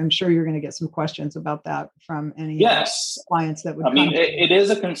 So I'm sure you're going to get some questions about that from any clients that would come. It is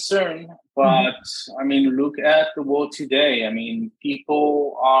a concern, but look at the world today.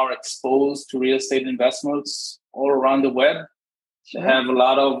 People are exposed to real estate investments all around the web. They have a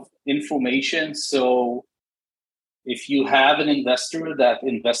lot of information. So if you have an investor that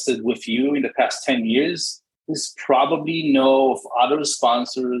invested with you in the past 10 years, he's probably know of other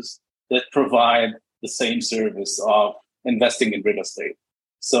sponsors that provide the same service of investing in real estate.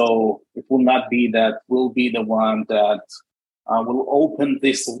 So it will not be that we'll be the one that will open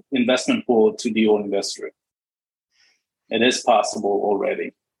this investment pool to the old investor. It is possible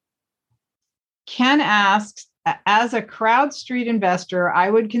already. Ken asks, as a CrowdStreet investor,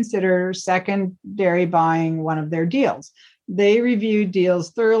 I would consider secondary buying one of their deals. They review deals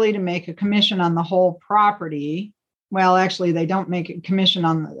thoroughly to make a commission on the whole property. Well, actually, they don't make a commission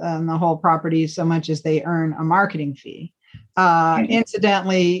on the whole property so much as they earn a marketing fee.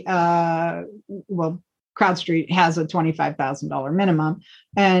 Incidentally, CrowdStreet has a $25,000 minimum.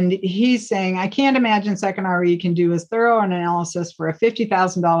 And he's saying, I can't imagine Second RE can do as thorough an analysis for a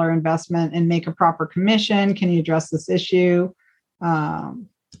 $50,000 investment and make a proper commission. Can you address this issue?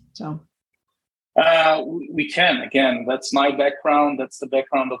 We can. Again, that's my background. That's the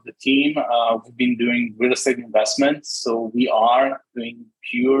background of the team. We've been doing real estate investments. So we are doing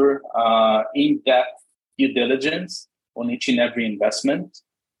pure in-depth due diligence on each and every investment.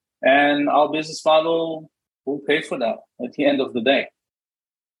 And our business model will pay for that at the end of the day.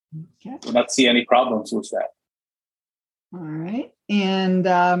 Okay. We'll not see any problems with that. All right. And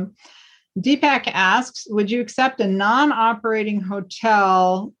Deepak asks, would you accept a non-operating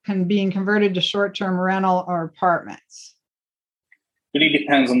hotel being converted to short-term rental or apartments? It really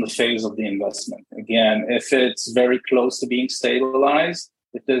depends on the phase of the investment. Again, if it's very close to being stabilized,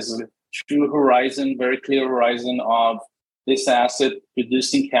 if there's a true horizon, very clear horizon of this asset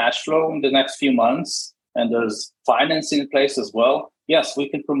producing cash flow in the next few months, and there's financing in place as well, yes, we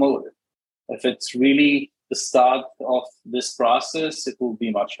can promote it. If it's really the start of this process, it will be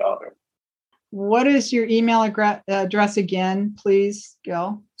much harder. What is your email address again, please,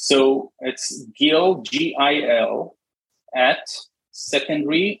 Gil? So it's Gil, Gil, at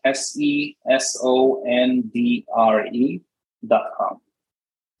Secondary, SESONDRE.com.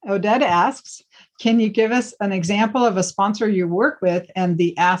 Odette asks, can you give us an example of a sponsor you work with and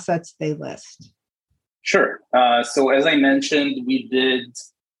the assets they list? Sure. So as I mentioned, we did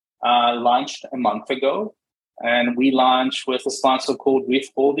launched a month ago, and we launched with a sponsor called Reef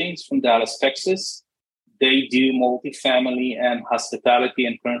Holdings from Dallas, Texas. They do multifamily and hospitality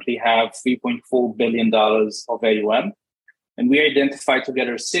and currently have $3.4 billion of AUM. And we identified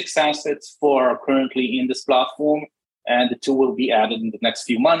together 6 assets for are currently in this platform, and the 2 will be added in the next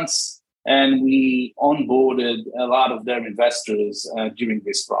few months. And we onboarded a lot of their investors during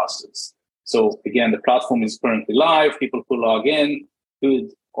this process. So again, the platform is currently live. People could log in, could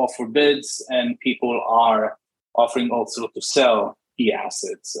offer bids, and people are offering also to sell the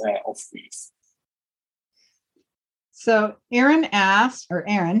assets of Reef. So Aaron asks,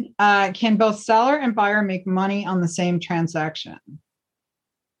 can both seller and buyer make money on the same transaction?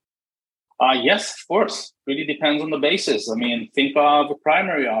 Yes, of course. Really depends on the basis. I mean, think of a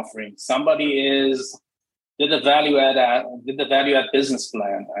primary offering. Somebody did the value add business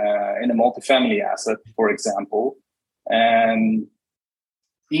plan in a multifamily asset, for example, and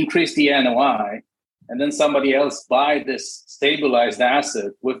increase the NOI, and then somebody else buy this stabilized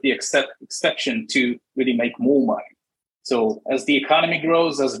asset with the exception to really make more money. So as the economy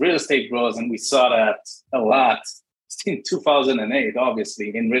grows, as real estate grows, and we saw that a lot in 2008,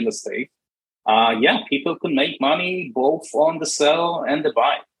 obviously, in real estate, people can make money both on the sell and the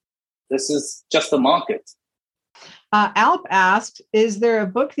buy. This is just the market. Alp asked, is there a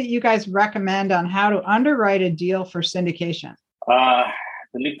book that you guys recommend on how to underwrite a deal for syndication? I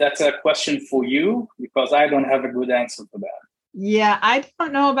believe that's a question for you because I don't have a good answer for that. Yeah, I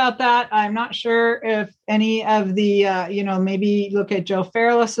don't know about that. I'm not sure if any of the, maybe look at Joe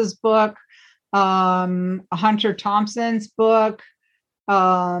Fairless's book, Hunter Thompson's book.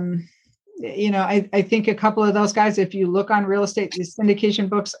 I think a couple of those guys, if you look on real estate syndication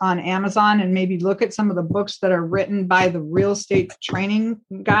books on Amazon and maybe look at some of the books that are written by the real estate training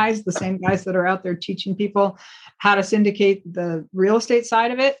guys, the same guys that are out there teaching people how to syndicate the real estate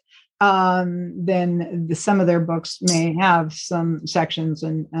side of it, then some of their books may have some sections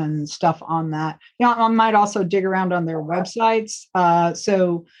and stuff on that. I might also dig around on their websites.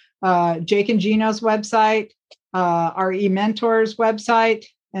 So Jake and Gino's website, RE Mentor's website,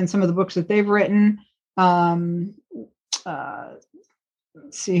 and some of the books that they've written. Let's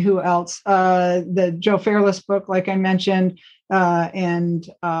see who else. The Joe Fairless book, like I mentioned, and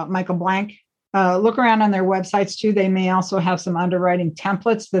Michael Blank. Look around on their websites too. They may also have some underwriting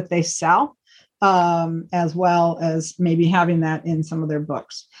templates that they sell, as well as maybe having that in some of their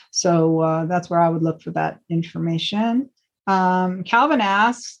books. So that's where I would look for that information. Calvin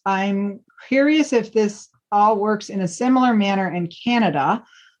asks, I'm curious if this all works in a similar manner in Canada.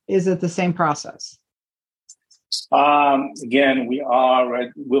 Is it the same process? Again,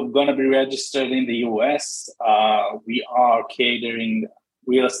 we're going to be registered in the US. We are catering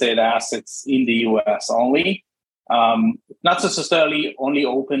real estate assets in the US only. Not necessarily only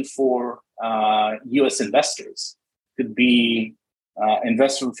open for US investors. Could be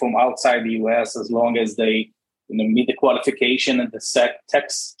investors from outside the US as long as they meet the qualification and the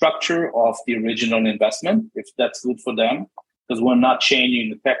tax structure of the original investment, if that's good for them. Because we're not changing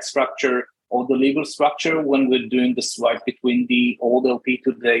the tax structure or the legal structure when we're doing the swipe between the old LP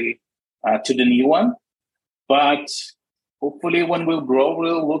to the new one. But hopefully when we'll grow,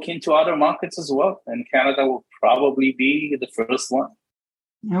 we'll look into other markets as well. And Canada will probably be the first one.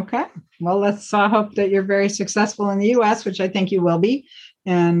 Okay. Well, let's hope that you're very successful in the US, which I think you will be.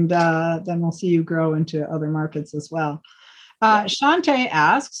 And then we'll see you grow into other markets as well. Shante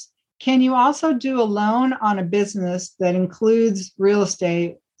asks, can you also do a loan on a business that includes real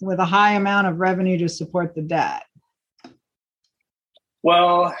estate with a high amount of revenue to support the debt?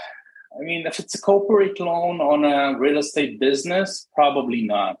 Well, I mean, if it's a corporate loan on a real estate business, probably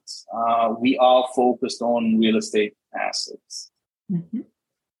not. We are focused on real estate assets. Mm-hmm.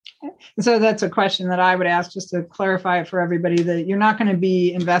 So that's a question that I would ask just to clarify it for everybody, that you're not going to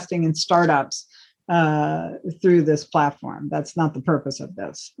be investing in startups through this platform. That's not the purpose of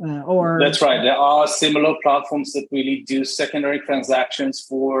this. That's right. There are similar platforms that really do secondary transactions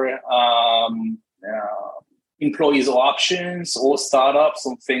for employees options or startups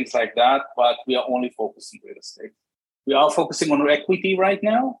and things like that, but we are only focused on real estate. We are focusing on equity right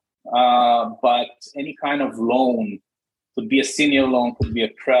now, but any kind of loan could be a senior loan, could be a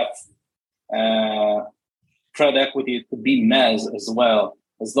pref equity, it could be mezz as well.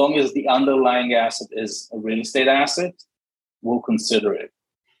 As long as the underlying asset is a real estate asset, we'll consider it.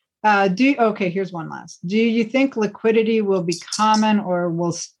 Here's one last. Do you think liquidity will be common or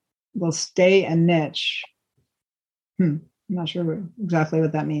will stay a niche? I'm not sure exactly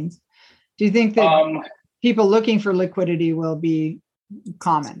what that means. Do you think that people looking for liquidity will be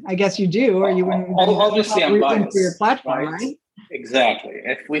common? I guess you do, or you wouldn't. Obviously, I'm biased for your platform, right? Exactly.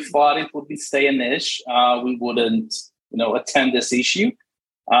 If we thought it would stay a niche, we wouldn't, attend this issue.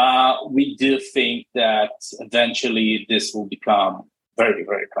 We do think that eventually this will become very,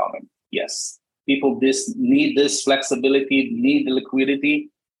 very common. Yes, people need this flexibility, need the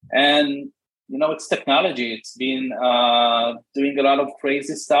liquidity, and it's technology. It's been doing a lot of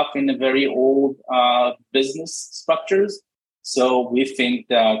crazy stuff in the very old business structures. So we think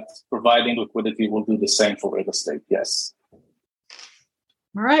that providing liquidity will do the same for real estate. Yes.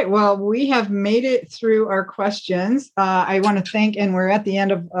 All right. Well, we have made it through our questions. I want to thank, and we're at the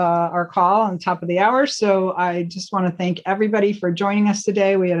end of our call on top of the hour. So I just want to thank everybody for joining us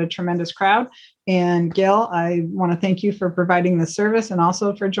today. We had a tremendous crowd. And Gil, I want to thank you for providing the service and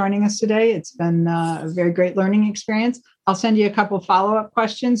also for joining us today. It's been a very great learning experience. I'll send you a couple follow-up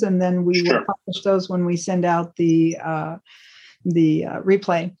questions, and then we will publish those when we send out the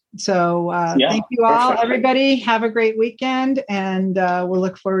replay. So thank you all, perfect. Everybody. Have a great weekend, and we'll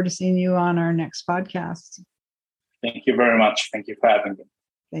look forward to seeing you on our next podcast. Thank you very much. Thank you for having me.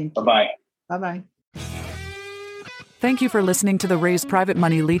 Thank you. Bye-bye. Bye-bye. Thank you for listening to the Raise Private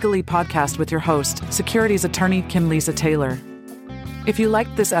Money Legally podcast with your host, securities attorney Kim-Lisa Taylor. If you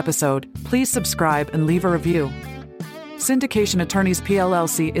liked this episode, please subscribe and leave a review. Syndication Attorneys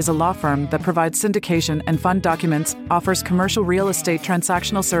PLLC is a law firm that provides syndication and fund documents, offers commercial real estate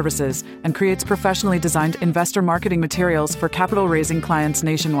transactional services, and creates professionally designed investor marketing materials for capital-raising clients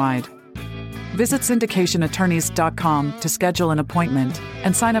nationwide. Visit syndicationattorneys.com to schedule an appointment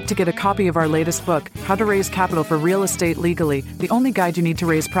and sign up to get a copy of our latest book, How to Raise Capital for Real Estate Legally, the only guide you need to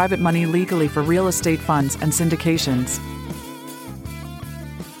raise private money legally for real estate funds and syndications.